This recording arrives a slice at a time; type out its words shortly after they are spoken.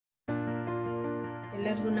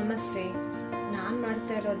ಎಲ್ಲರಿಗೂ ನಮಸ್ತೆ. ನಾನು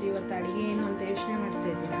ಮಾಡ್ತಾ ಇರೋದು ಇವತ್ತು ಅಡುಗೆ ಏನು ಅಂತ ಯೋಚನೆ ಮಾಡ್ತಾ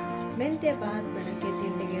ಇದ್ದೀರಾ? ಮೆಂತ್ಯ ಬಾತ್ ಬೆಳಗ್ಗೆ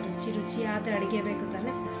ತಿಂಡಿಗೆ ರುಚಿಯಾದ ಅಡುಗೆ ಬೇಕು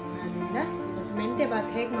ತಾನೆ. ಆದ್ದರಿಂದ ಇವತ್ತು ಮೆಂತ್ಯ ಬಾತ್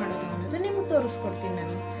ಹೇಗೆ ಮಾಡೋದು ಅನ್ನೋದು ನಿಮ್ಗೆ ತೋರಿಸ್ಕೊಡ್ತೀನಿ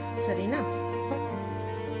ನಾನು, ಸರಿನಾ?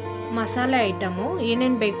 ಮಸಾಲೆ ಐಟಮು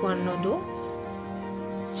ಏನೇನು ಬೇಕು ಅನ್ನೋದು: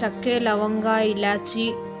 ಚಕ್ಕೆ, ಲವಂಗ, ಇಲಾಚಿ,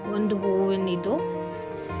 ಒಂದು ಹೂವಿನಿದು,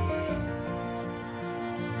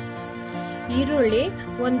 ಈರುಳ್ಳಿ,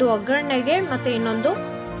 ಒಂದು ಒಗ್ಗರಣೆಗೆ ಮತ್ತು ಇನ್ನೊಂದು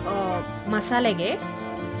ಮಸಾಲೆಗೆ,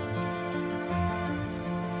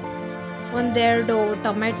 ಒಂದೆರಡು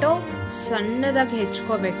ಟೊಮೆಟೊ ಸಣ್ಣದಾಗಿ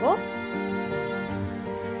ಹೆಚ್ಕೋಬೇಕು,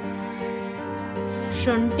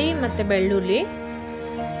 ಶುಂಠಿ ಮತ್ತು ಬೆಳ್ಳುಳ್ಳಿ,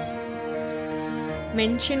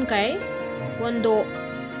 ಮೆಣಸಿನ್ಕಾಯಿ ಒಂದು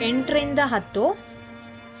 8ರಿಂದ 10,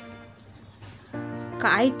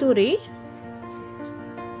 ಕಾಯಿ ತುರಿ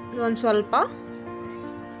ಒಂದು ಸ್ವಲ್ಪ,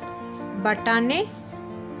 ಬಟಾಣಿ,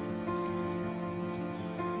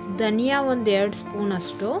 ಧನಿಯಾ ಒಂದು 2 ಸ್ಪೂನ್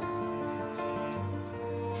ಅಷ್ಟು,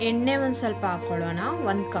 ಎಣ್ಣೆ ಒಂದು ಸ್ವಲ್ಪ ಹಾಕ್ಕೊಳ್ಳೋಣ,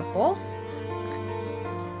 1 ಕಪ್ಪು,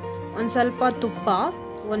 ಒಂದು ಸ್ವಲ್ಪ ತುಪ್ಪ,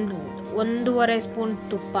 1.5 ಸ್ಪೂನ್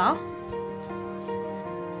ತುಪ್ಪ,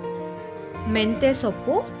 ಮೆಂತ್ಯ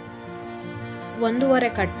ಸೊಪ್ಪು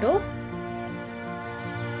 1.5 ಕಟ್ಟು,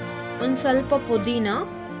 ಒಂದು ಸ್ವಲ್ಪ ಪುದೀನ,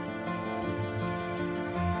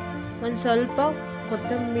 ಒಂದು ಸ್ವಲ್ಪ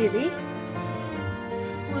ಕೊತ್ತಂಬರಿ,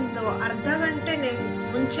 ಒಂದು ಅರ್ಧ ಗಂಟೆ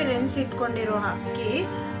ಮುಂಚೆ ನೆನೆಸಿಟ್ಕೊಂಡಿರೋ ಅಕ್ಕಿ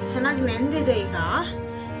ಚೆನ್ನಾಗಿ ನೆಂದಿದೆ. ಈಗ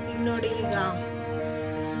ನೋಡಿ, ಈಗ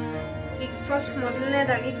ಫಸ್ಟ್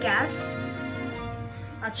ಮೊದಲನೇದಾಗಿ ಗ್ಯಾಸ್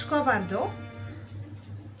ಹಚ್ಕೋಬಾರ್ದು.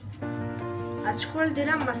 ಹಚ್ಕೊಳ್ದಿರ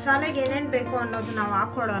ಮಸಾಲೆಗೆ ಏನೇನು ಬೇಕು ಅನ್ನೋದು ನಾವು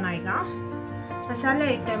ಹಾಕ್ಕೊಡೋಣ. ಈಗ ಮಸಾಲೆ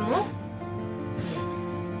ಐಟಮು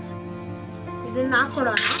ಇದನ್ನ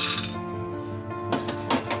ಹಾಕ್ಕೊಡೋಣ.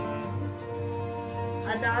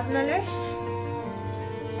 ಅದಾದ್ಮೇಲೆ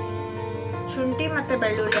ಶುಂಠಿ ಮತ್ತೆ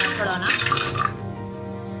ಬೆಳ್ಳುಳ್ಳಿ ಹಾಕ್ಕೊಳ್ಳೋಣ.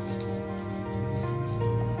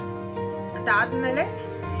 ಅದಾದ್ಮೇಲೆ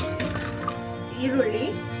ಈರುಳ್ಳಿ,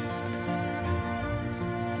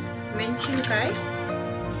 ಮೆಣಸಿನ್ಕಾಯಿ,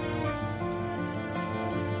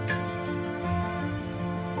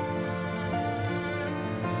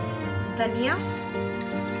 ಧನಿಯಾ,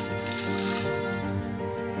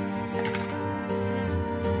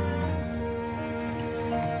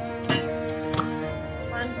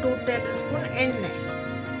 ಒಂದು 2 ಟೇಬಲ್ ಸ್ಪೂನ್ ಎಣ್ಣೆ.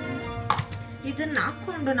 ಇದನ್ನ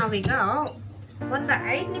ಹಾಕೊಂಡು ನಾವೀಗ ಒಂದು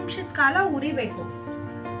 5 ನಿಮಿಷದ ಕಾಲ ಉರಿಬೇಕು,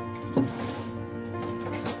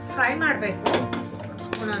 ಫ್ರೈ ಮಾಡಬೇಕು.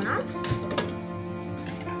 ಹೊಡ್ಸ್ಕೊಳ್ಳೋಣ.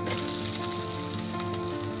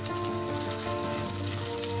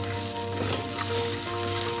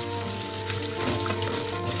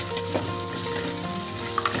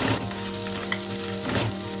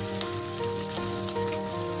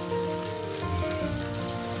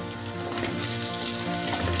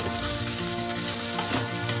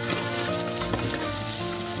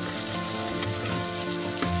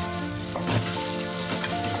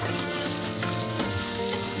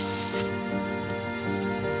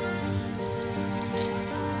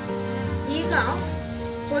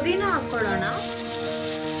 ಪುದೀನ ಹಾಕ್ಕೊಳ್ಳೋಣ.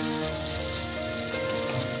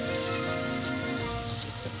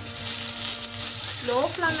 ಲೋ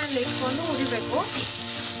ಫ್ಲೇಮಲ್ಲಿ ಇಟ್ಕೊಂಡು ಉರಿಬೇಕು.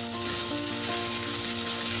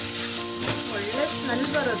 ಒಳ್ಳೆ ಸ್ಮೆಲ್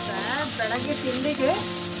ಬರುತ್ತೆ, ಬೆಳಗ್ಗೆ ತಿಂಡಿಗೆ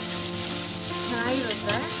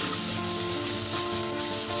ಚೆನ್ನಾಗಿರುತ್ತೆ.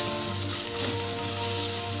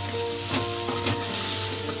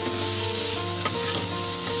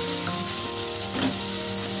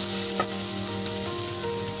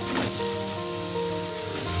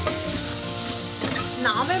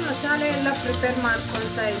 ನಾವೇ ಮಸಾಲೆ ಎಲ್ಲ ಪ್ರಿಪೇರ್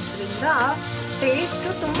ಮಾಡ್ಕೊಳ್ತಾ ಇದ್ರಿಂದ ಟೇಸ್ಟು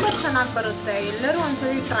ತುಂಬ ಚೆನ್ನಾಗಿ ಬರುತ್ತೆ. ಎಲ್ಲರೂ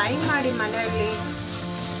ಒಂದ್ಸರಿ ಟ್ರೈ ಮಾಡಿ ಮನೆಯಲ್ಲಿ.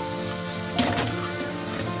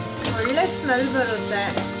 ಒಳ್ಳೆ ಸ್ಮೆಲ್ ಬರುತ್ತೆ,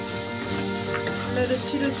 ಒಳ್ಳೆ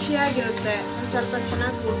ರುಚಿಯಾಗಿರುತ್ತೆ. ಒಂದು ಸ್ವಲ್ಪ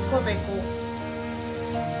ಚೆನ್ನಾಗಿ ಹುರ್ಕೋಬೇಕು.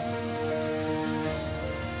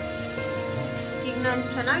 ಈಗ ನಾನು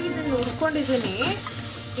ಚೆನ್ನಾಗಿ ಇದನ್ನು ಹುರ್ಕೊಂಡಿದ್ದೀನಿ.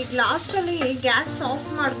 ಈಗ ಲಾಸ್ಟಲ್ಲಿ ಗ್ಯಾಸ್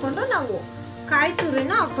ಆಫ್ ಮಾಡಿಕೊಂಡು ನಾವು ಕಾಯಿ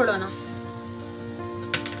ತುರಿನ ಹಾಕ್ಕೊಳ್ಳೋಣ.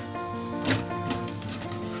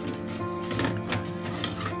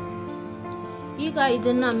 ಈಗ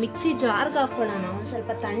ಇದನ್ನ ಮಿಕ್ಸಿ ಜಾರ್ಗೆ ಹಾಕ್ಕೊಳ್ಳೋಣ. ಒಂದು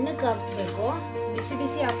ಸ್ವಲ್ಪ ತಣ್ಣಗೆ ಹಾಕಬೇಕು.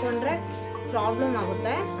 ಬಿಸಿ ಹಾಕ್ಕೊಂಡ್ರೆ ಪ್ರಾಬ್ಲಮ್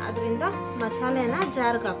ಆಗುತ್ತೆ. ಅದರಿಂದ ಮಸಾಲೆನ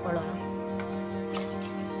ಜಾರ್ಗೆ ಹಾಕ್ಕೊಳ್ಳೋಣ.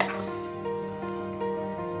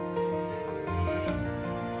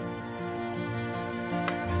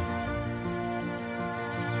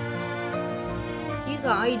 ಈಗ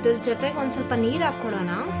ಇದ್ರ ಜೊತೆಗೆ ಒಂದು ಸ್ವಲ್ಪ ನೀರು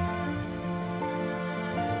ಹಾಕ್ಕೊಳ್ಳೋಣ.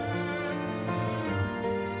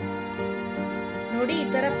 ನೋಡಿ, ಈ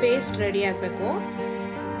ತರ ಪೇಸ್ಟ್ ರೆಡಿ ಆಗಬೇಕು.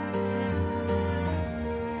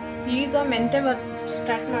 ಈಗ ಮೆಂತ್ಯ ಬಾತ್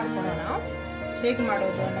ಸ್ಟಾರ್ಟ್ ಮಾಡ್ಕೊಳ್ಳೋಣ. ಹೇಗೆ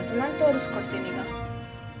ಮಾಡೋದು ಅನ್ನೋದು ನಾನು ತೋರಿಸ್ಕೊಡ್ತೀನಿ. ಈಗ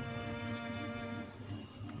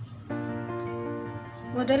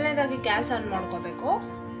ಮೊದಲನೇದಾಗಿ ಗ್ಯಾಸ್ ಆನ್ ಮಾಡ್ಕೋಬೇಕು.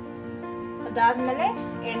 ಅದಾದ್ಮೇಲೆ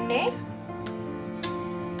ಎಣ್ಣೆ,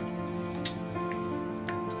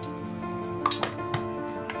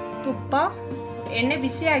 ತುಪ್ಪ, ಎಣ್ಣೆ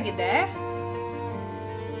ಬಿಸಿ ಆಗಿದೆ.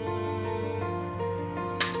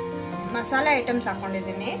 ಮಸಾಲೆ ಐಟಮ್ಸ್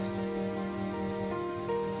ಹಾಕೊಂಡಿದ್ದೀನಿ,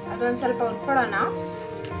 ಅದೊಂದು ಸ್ವಲ್ಪ ಹುರ್ಕೊಳ್ಳೋಣ.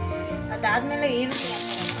 ಅದಾದ್ಮೇಲೆ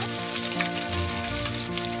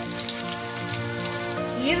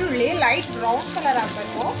ಈರುಳ್ಳಿ ಲೈಟ್ ಬ್ರೌನ್ ಕಲರ್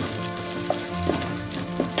ಆಗಬೇಕು.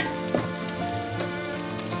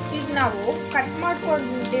 ಈಗ ನಾವು ಕಟ್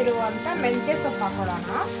ಮಾಡ್ಕೊಂಡಿರುವಂತ ಮೆಂತ್ಯ ಸೊಪ್ಪು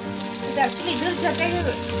ಹಾಕೊಳ್ಳೋಣ. ಇದು ಆಕ್ಚುಲಿ ಇದ್ರ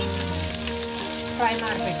ಜೊತೆಗೆ ಫ್ರೈ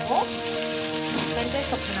ಮಾಡಬೇಕು ಮೆಂತ್ಯ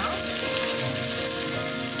ಸೊಪ್ಪನ್ನ.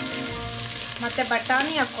 ಮತ್ತೆ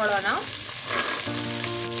ಬಟಾಣಿ ಹಾಕೊಳ್ಳೋಣ.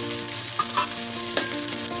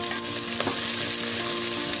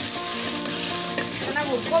 ಚೆನ್ನಾಗಿ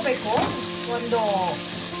ಹುರ್ಕೋಬೇಕು, ಒಂದು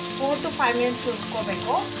 4 to 5 minutes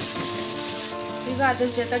ಹುರ್ಕೋಬೇಕು. ಈಗ ಅದ್ರ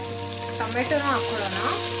ಜೊತೆ ಟೊಮೆಟೊನ ಹಾಕೊಳ್ಳೋಣ.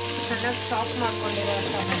 ಚೆನ್ನಾಗಿ ಚಾಪ್ ಮಾಡ್ಕೊಂಡಿರೋ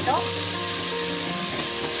ಟೊಮೆಟೊ.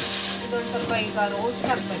 ಇದೊಂದು ಸ್ವಲ್ಪ ಈಗ ರೋಸ್ಟ್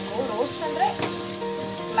ಆಗಬೇಕು. ರೋಸ್ಟ್ ಅಂದರೆ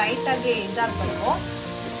ಲೈಟಾಗಿ ಇದಾಗಬೇಕು.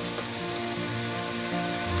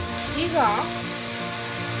 ಈಗ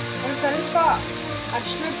ಒಂದು ಸ್ವಲ್ಪ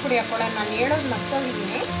ಅರಿಶಿಣದ ಪುಡಿ ಹಾಕೊಳ್ಳೋಣ. ನಾನು ಹೇಳೋದು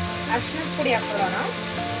ಮರ್ತೋಗಿದ್ದೀನಿ. ಅರಿಶಿಣದ ಪುಡಿ ಹಾಕೊಳ್ಳೋಣ,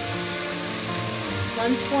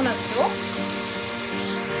 1 ಸ್ಪೂನ್ ಅಷ್ಟು.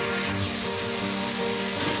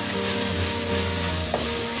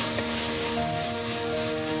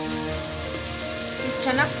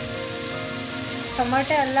 ಚೆನ್ನಾಗಿ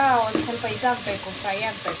ಟೊಮೆಟೊ ಎಲ್ಲ ಒಂದು ಸ್ವಲ್ಪ ಇದಾಗಬೇಕು, ಫ್ರೈ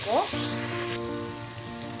ಆಗಬೇಕು.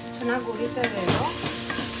 ಚೆನ್ನಾಗಿ ಉರಿತದೆ ಇದು.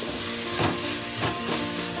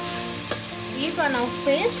 ಈಗ ನಾವು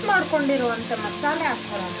ಪೇಸ್ಟ್ ಮಾಡ್ಕೊಂಡಿರುವಂಥ ಮಸಾಲೆ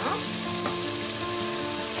ಹಾಕೊಳ್ಳೋಣ.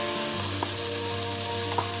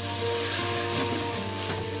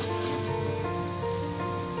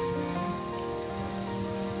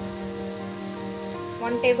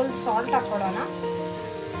 ಒಂದು ಟೇಬಲ್ ಸಾಲ್ಟ್ ಹಾಕೊಳ್ಳೋಣ.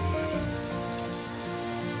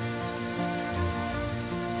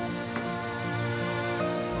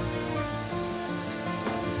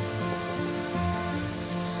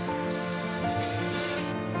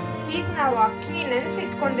 ಈಗ ನಾವು ಅಕ್ಕಿ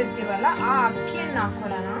ನೆನೆಸಿಟ್ಕೊಂಡಿರ್ತೀವಲ್ಲ, ಆ ಅಕ್ಕಿಯನ್ನು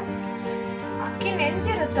ಹಾಕೊಳ್ಳೋಣ. ಅಕ್ಕಿ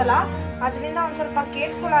ನೆನೆದಿರುತ್ತಲ್ಲ, ಅದರಿಂದ ಒಂದು ಸ್ವಲ್ಪ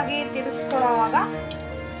ಕೇರ್ಫುಲ್ ಆಗಿ ತಿರುಗಿಸ್ಕೊಳ್ಳೋವಾಗ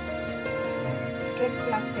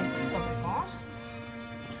ಕೇರ್ಫುಲ್ ಆಗಿ ತಿರುಗಿಸ್ಕೋಬೇಕು.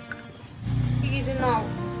 ಈಗ ಇದನ್ನ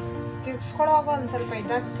ತಿರ್ಗಿಸ್ಕೊಳ್ಳೋವಾಗ ಒಂದು ಸ್ವಲ್ಪ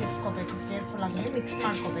ಇದಾಗಿ ತಿರ್ಗಿಸ್ಕೋಬೇಕು, ಕೇರ್ಫುಲ್ ಆಗಿ ಮಿಕ್ಸ್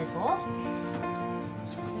ಮಾಡ್ಕೋಬೇಕು.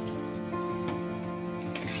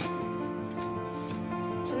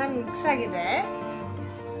 ಚೆನ್ನಾಗಿ ಮಿಕ್ಸ್ ಆಗಿದೆ.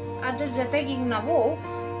 ಅದ್ರ ಜೊತೆಗೆ ಈಗ ನಾವು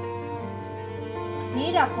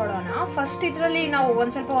ನೀರು ಹಾಕೊಳ್ಳೋಣ. ಫಸ್ಟ್ ಇದರಲ್ಲಿ ನಾವು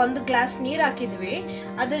ಒಂದು ಸ್ವಲ್ಪ 1 ಗ್ಲಾಸ್ ನೀರು ಹಾಕಿದ್ವಿ,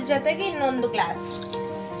 ಅದ್ರ ಜೊತೆಗೆ ಇನ್ನೊಂದು ಗ್ಲಾಸ್.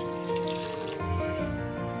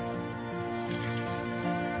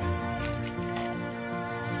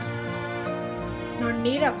 ನೋಡಿ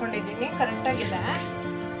ನೀರು ಹಾಕೊಂಡಿದ್ದೀನಿ, ಕರೆಕ್ಟಾಗಿದೆ.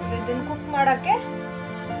 ಇದನ್ನು ಕುಕ್ ಮಾಡೋಕ್ಕೆ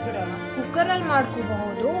ಬಿಡೋಣ. ಕುಕ್ಕರಲ್ಲಿ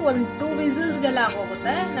ಮಾಡ್ಕೋಬಹುದು, ಒಂದು 2 ವಿಸಿಲ್ಸ್ಗೆಲ್ಲ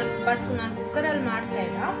ಆಗೋಗುತ್ತೆ. ಬಟ್ ನಾನು ಕುಕ್ಕರಲ್ಲಿ ಮಾಡ್ತಾ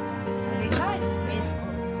ಇಲ್ಲ. ಅದೀಗ ಬೇಯಿಸ್ಕೊಂಡು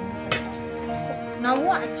ನಾವು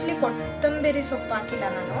ಆ್ಯಕ್ಚುಲಿ ಕೊತ್ತಂಬರಿ ಸೊಪ್ಪು ಹಾಕಿಲ್ಲ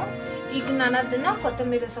ನಾನು. ಈಗ ನಾನು ಅದನ್ನು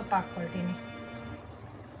ಕೊತ್ತಂಬರಿ ಸೊಪ್ಪು ಹಾಕ್ಕೊಳ್ತೀನಿ.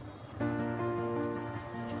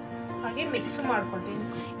 ಹಾಗೆ ಮಿಕ್ಸ್ ಮಾಡ್ಕೊಳ್ತೀನಿ.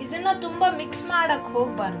 ಇದನ್ನು ತುಂಬ ಮಿಕ್ಸ್ ಮಾಡಕ್ಕೆ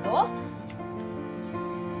ಹೋಗಬಾರ್ದು.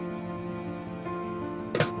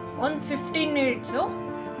 ಒಂದು 15 ಮಿನಿಟ್ಸು.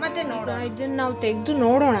 ಮತ್ತೆ ನೋಡೋಣ, ಇದನ್ನು ನಾವು ತೆಗೆದು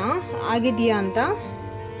ನೋಡೋಣ ಆಗಿದೆಯಾ ಅಂತ.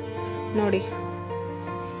 ನೋಡಿ,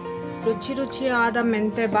 ರುಚಿ ರುಚಿಯಾದ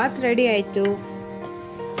ಮೆಂತೆ ಬಾತ್ ರೆಡಿ ಆಯಿತು.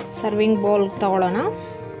 ಸರ್ವಿಂಗ್ ಬೌಲ್ ತಗೊಳ್ಳೋಣ.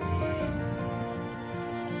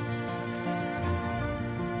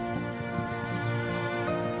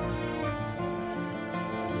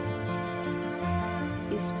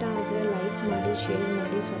 ಇಷ್ಟ ಆದರೆ ಲೈಕ್ ಮಾಡಿ, ಶೇರ್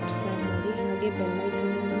ಮಾಡಿ, ಸಬ್ಸ್ಕ್ರೈಬ್ ಮಾಡಿ, ಹಾಗೆ ಬೆಲ್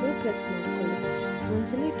ಐಕಾನ್ ಪ್ರೆಸ್ ಮಾಡಿಕೊಳ್ಳಿ.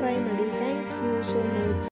 ಒಂದ್ಸಲಿ ಟ್ರೈ ಮಾಡಿ. Thank you so much.